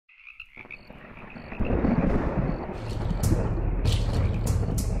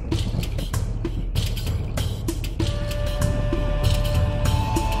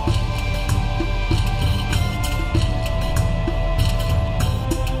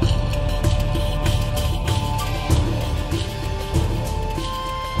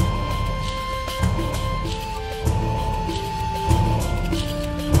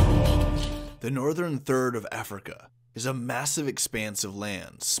northern third of Africa is a massive expanse of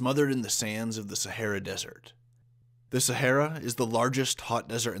land smothered in the sands of the Sahara Desert. The Sahara is the largest hot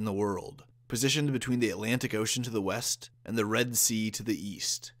desert in the world, positioned between the Atlantic Ocean to the west and the Red Sea to the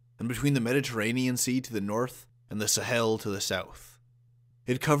east, and between the Mediterranean Sea to the north and the Sahel to the south.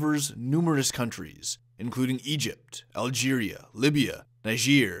 It covers numerous countries, including Egypt, Algeria, Libya,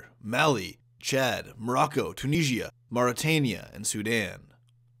 Niger, Mali, Chad, Morocco, Tunisia, Mauritania, and Sudan.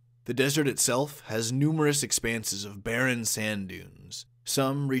 The desert itself has numerous expanses of barren sand dunes,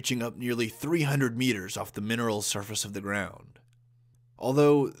 some reaching up nearly 300 meters off the mineral surface of the ground.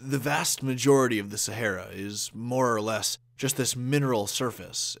 Although the vast majority of the Sahara is more or less just this mineral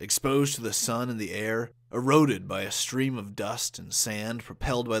surface, exposed to the sun and the air, eroded by a stream of dust and sand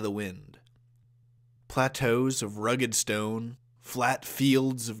propelled by the wind. Plateaus of rugged stone, flat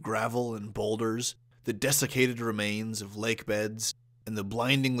fields of gravel and boulders, the desiccated remains of lake beds, and the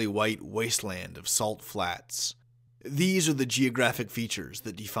blindingly white wasteland of salt flats. These are the geographic features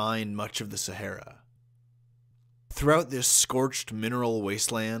that define much of the Sahara. Throughout this scorched mineral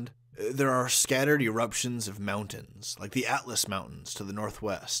wasteland, there are scattered eruptions of mountains, like the Atlas Mountains to the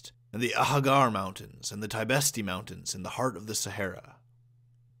northwest, and the Ahaggar Mountains and the Tibesti Mountains in the heart of the Sahara.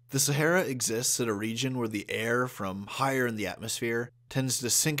 The Sahara exists at a region where the air from higher in the atmosphere tends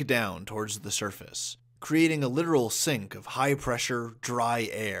to sink down towards the surface, creating a literal sink of high-pressure, dry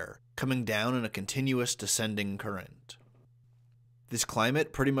air coming down in a continuous descending current. This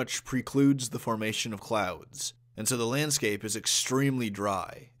climate pretty much precludes the formation of clouds, and so the landscape is extremely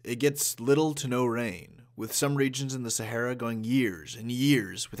dry. It gets little to no rain, with some regions in the Sahara going years and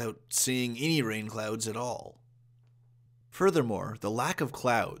years without seeing any rain clouds at all. Furthermore, the lack of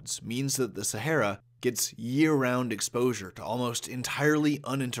clouds means that the Sahara gets year-round exposure to almost entirely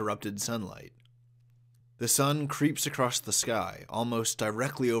uninterrupted sunlight. The sun creeps across the sky, almost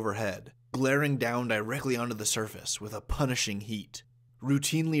directly overhead, glaring down directly onto the surface with a punishing heat,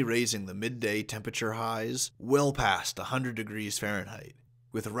 routinely raising the midday temperature highs well past 100 degrees Fahrenheit,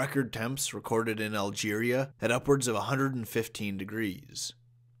 with record temps recorded in Algeria at upwards of 115 degrees.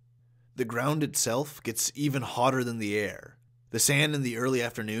 The ground itself gets even hotter than the air. The sand in the early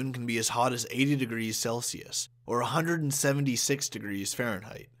afternoon can be as hot as 80 degrees Celsius, or 176 degrees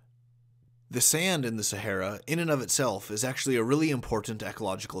Fahrenheit. The sand in the Sahara, in and of itself, is actually a really important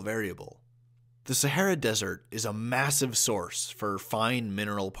ecological variable. The Sahara Desert is a massive source for fine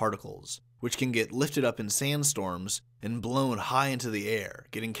mineral particles, which can get lifted up in sandstorms and blown high into the air,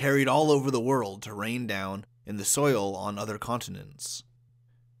 getting carried all over the world to rain down in the soil on other continents.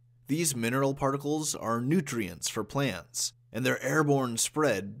 These mineral particles are nutrients for plants, and their airborne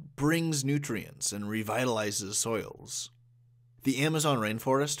spread brings nutrients and revitalizes soils. The Amazon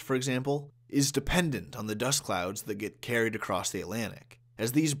rainforest, for example, is dependent on the dust clouds that get carried across the Atlantic,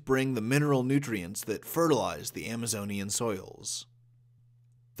 as these bring the mineral nutrients that fertilize the Amazonian soils.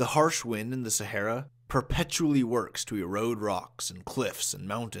 The harsh wind in the Sahara perpetually works to erode rocks and cliffs and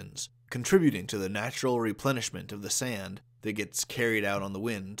mountains, contributing to the natural replenishment of the sand that gets carried out on the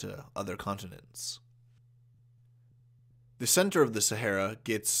wind to other continents. The center of the Sahara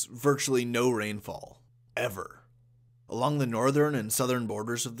gets virtually no rainfall, ever. Along the northern and southern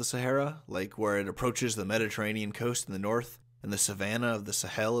borders of the Sahara, like where it approaches the Mediterranean coast in the north and the savanna of the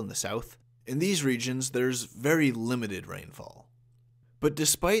Sahel in the south, in these regions there's very limited rainfall. But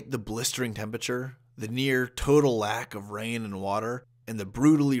despite the blistering temperature, the near total lack of rain and water, and the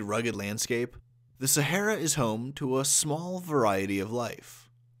brutally rugged landscape, the Sahara is home to a small variety of life.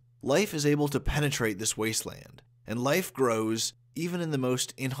 Life is able to penetrate this wasteland, and life grows even in the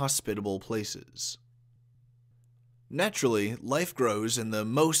most inhospitable places. Naturally, life grows in the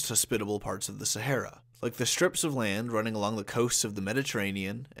most hospitable parts of the Sahara, like the strips of land running along the coasts of the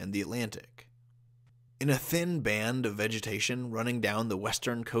Mediterranean and the Atlantic. In a thin band of vegetation running down the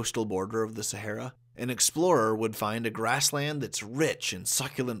western coastal border of the Sahara, an explorer would find a grassland that's rich in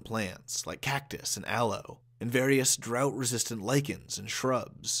succulent plants like cactus and aloe, and various drought-resistant lichens and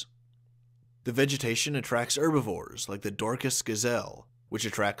shrubs. The vegetation attracts herbivores like the Dorcas gazelle, which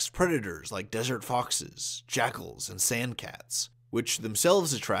attracts predators like desert foxes, jackals, and sandcats, which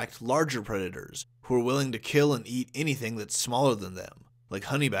themselves attract larger predators who are willing to kill and eat anything that's smaller than them, like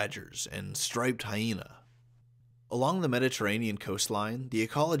honey badgers and striped hyena. Along the Mediterranean coastline, the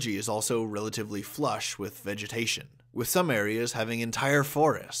ecology is also relatively flush with vegetation, with some areas having entire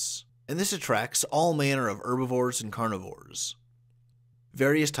forests, and this attracts all manner of herbivores and carnivores.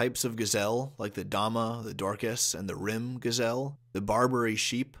 Various types of gazelle, like the Dama, the Dorcas, and the Rim gazelle, the Barbary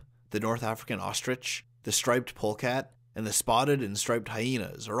sheep, the North African ostrich, the striped polecat, and the spotted and striped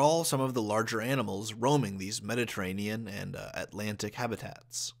hyenas are all some of the larger animals roaming these Mediterranean and Atlantic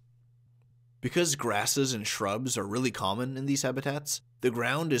habitats. Because grasses and shrubs are really common in these habitats, the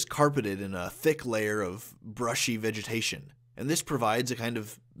ground is carpeted in a thick layer of brushy vegetation, and this provides a kind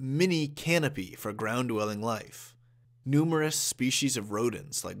of mini canopy for ground-dwelling life. Numerous species of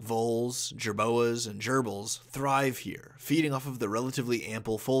rodents like voles, jerboas, and gerbils thrive here, feeding off of the relatively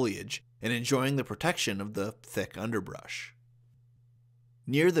ample foliage and enjoying the protection of the thick underbrush.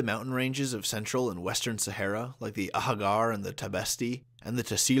 Near the mountain ranges of central and western Sahara, like the Ahagar and the Tabesti, and the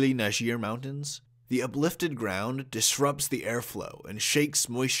Tassili Najir Mountains, the uplifted ground disrupts the airflow and shakes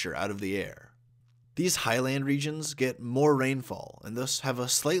moisture out of the air. These highland regions get more rainfall and thus have a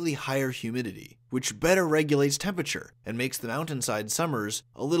slightly higher humidity, which better regulates temperature and makes the mountainside summers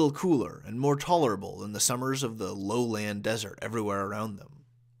a little cooler and more tolerable than the summers of the lowland desert everywhere around them.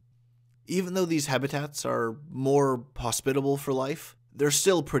 Even though these habitats are more hospitable for life, they're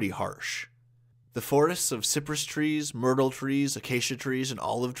still pretty harsh. The forests of cypress trees, myrtle trees, acacia trees, and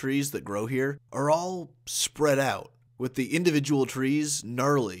olive trees that grow here are all spread out, with the individual trees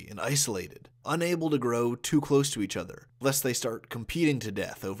gnarly and isolated, unable to grow too close to each other, lest they start competing to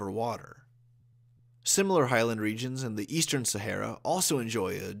death over water. Similar highland regions in the eastern Sahara also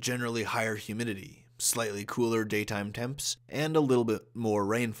enjoy a generally higher humidity, slightly cooler daytime temps, and a little bit more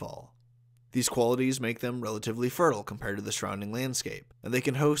rainfall. These qualities make them relatively fertile compared to the surrounding landscape, and they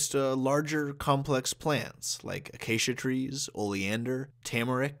can host larger, complex plants like acacia trees, oleander,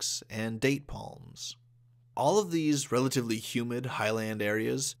 tamaricks, and date palms. All of these relatively humid highland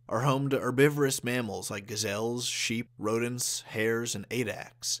areas are home to herbivorous mammals like gazelles, sheep, rodents, hares, and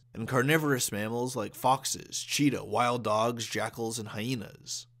adaks, and carnivorous mammals like foxes, cheetah, wild dogs, jackals, and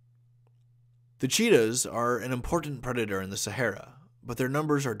hyenas. The cheetahs are an important predator in the Sahara, but their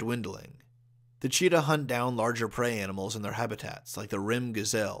numbers are dwindling. The cheetah hunt down larger prey animals in their habitats, like the rim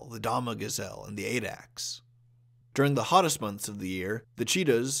gazelle, the dama gazelle, and the adaks. During the hottest months of the year, the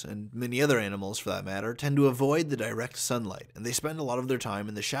cheetahs, and many other animals for that matter, tend to avoid the direct sunlight, and they spend a lot of their time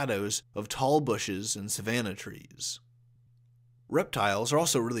in the shadows of tall bushes and savanna trees. Reptiles are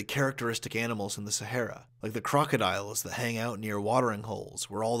also really characteristic animals in the Sahara, like the crocodiles that hang out near watering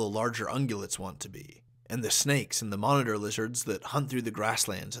holes where all the larger ungulates want to be, and the snakes and the monitor lizards that hunt through the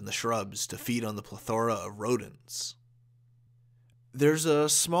grasslands and the shrubs to feed on the plethora of rodents. There's a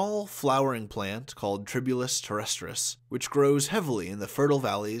small flowering plant called Tribulus terrestris, which grows heavily in the fertile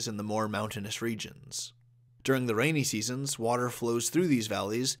valleys in the more mountainous regions. During the rainy seasons, water flows through these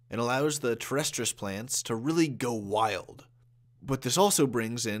valleys and allows the terrestris plants to really go wild. But this also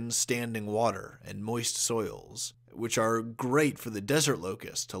brings in standing water and moist soils, which are great for the desert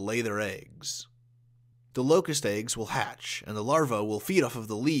locust to lay their eggs. The locust eggs will hatch, and the larvae will feed off of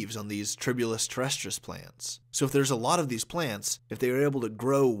the leaves on these Tribulus terrestris plants. So if there's a lot of these plants, if they are able to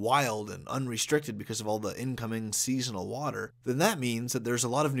grow wild and unrestricted because of all the incoming seasonal water, then that means that there's a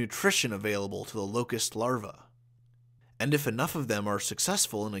lot of nutrition available to the locust larvae. And if enough of them are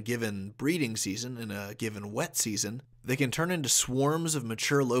successful in a given breeding season, in a given wet season, they can turn into swarms of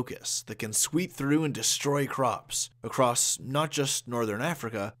mature locusts that can sweep through and destroy crops across not just northern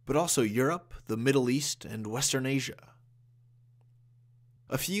Africa, but also Europe, the Middle East, and Western Asia.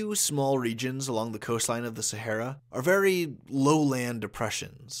 A few small regions along the coastline of the Sahara are very lowland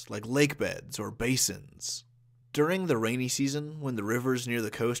depressions, like lake beds or basins. During the rainy season, when the rivers near the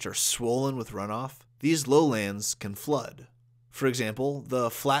coast are swollen with runoff, these lowlands can flood. For example, the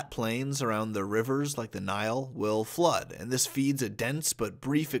flat plains around the rivers like the Nile will flood, and this feeds a dense but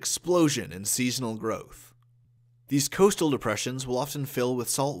brief explosion in seasonal growth. These coastal depressions will often fill with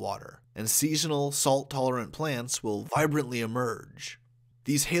salt water, and seasonal salt-tolerant plants will vibrantly emerge.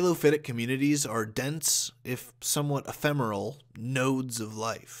 These halophytic communities are dense, if somewhat ephemeral, nodes of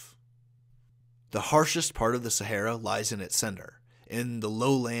life. The harshest part of the Sahara lies in its center, in the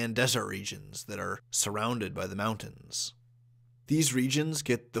lowland desert regions that are surrounded by the mountains. These regions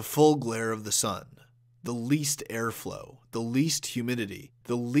get the full glare of the sun, the least airflow, the least humidity,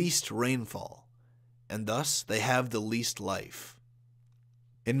 the least rainfall, and thus they have the least life.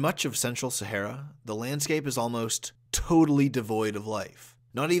 In much of central Sahara, the landscape is almost totally devoid of life.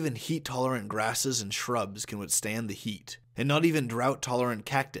 Not even heat-tolerant grasses and shrubs can withstand the heat, and not even drought-tolerant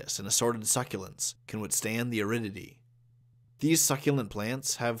cactus and assorted succulents can withstand the aridity. These succulent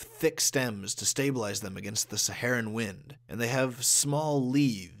plants have thick stems to stabilize them against the Saharan wind, and they have small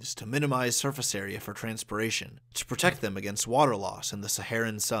leaves to minimize surface area for transpiration, to protect them against water loss in the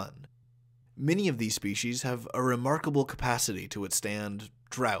Saharan sun. Many of these species have a remarkable capacity to withstand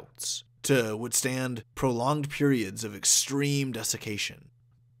droughts, to withstand prolonged periods of extreme desiccation.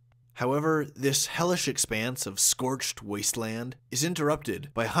 However, this hellish expanse of scorched wasteland is interrupted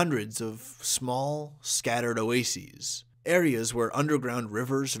by hundreds of small, scattered oases, areas where underground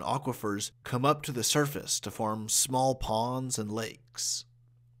rivers and aquifers come up to the surface to form small ponds and lakes.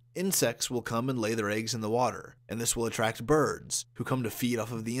 Insects will come and lay their eggs in the water, and this will attract birds, who come to feed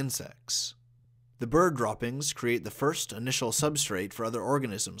off of the insects. The bird droppings create the first initial substrate for other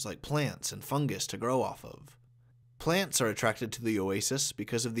organisms like plants and fungus to grow off of. Plants are attracted to the oasis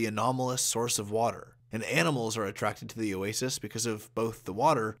because of the anomalous source of water, and animals are attracted to the oasis because of both the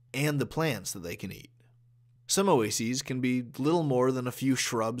water and the plants that they can eat. Some oases can be little more than a few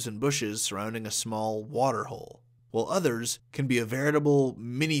shrubs and bushes surrounding a small water hole, while others can be a veritable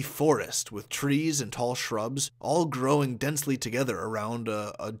mini forest with trees and tall shrubs all growing densely together around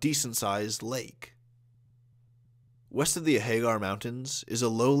a decent-sized lake. West of the Hagar Mountains is a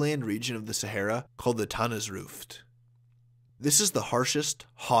lowland region of the Sahara called the Tanasruft. This is the harshest,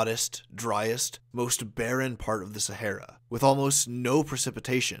 hottest, driest, most barren part of the Sahara, with almost no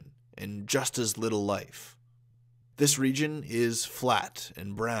precipitation and just as little life. This region is flat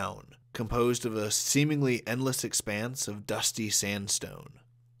and brown, composed of a seemingly endless expanse of dusty sandstone.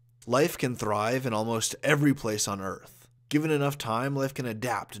 Life can thrive in almost every place on Earth. Given enough time, life can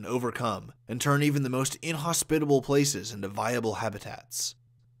adapt and overcome, and turn even the most inhospitable places into viable habitats.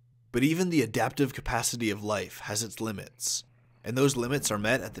 But even the adaptive capacity of life has its limits, and those limits are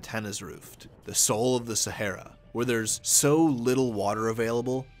met at the Tanasruft, the soul of the Sahara, where there's so little water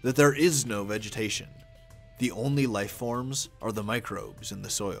available that there is no vegetation. The only life forms are the microbes in the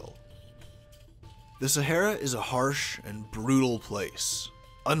soil. The Sahara is a harsh and brutal place,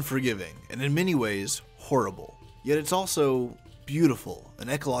 unforgiving, and in many ways horrible, yet it's also beautiful and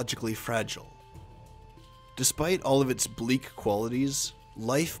ecologically fragile. Despite all of its bleak qualities,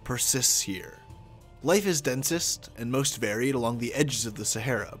 life persists here. Life is densest and most varied along the edges of the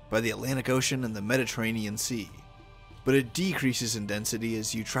Sahara by the Atlantic Ocean and the Mediterranean Sea, but it decreases in density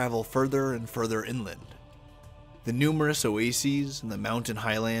as you travel further and further inland. The numerous oases and the mountain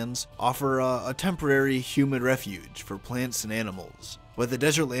highlands offer a temporary humid refuge for plants and animals, but the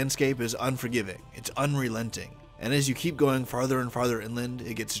desert landscape is unforgiving, it's unrelenting, and as you keep going farther and farther inland,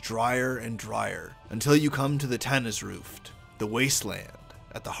 it gets drier and drier, until you come to the Tanasruft, the wasteland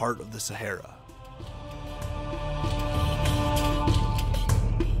at the heart of the Sahara.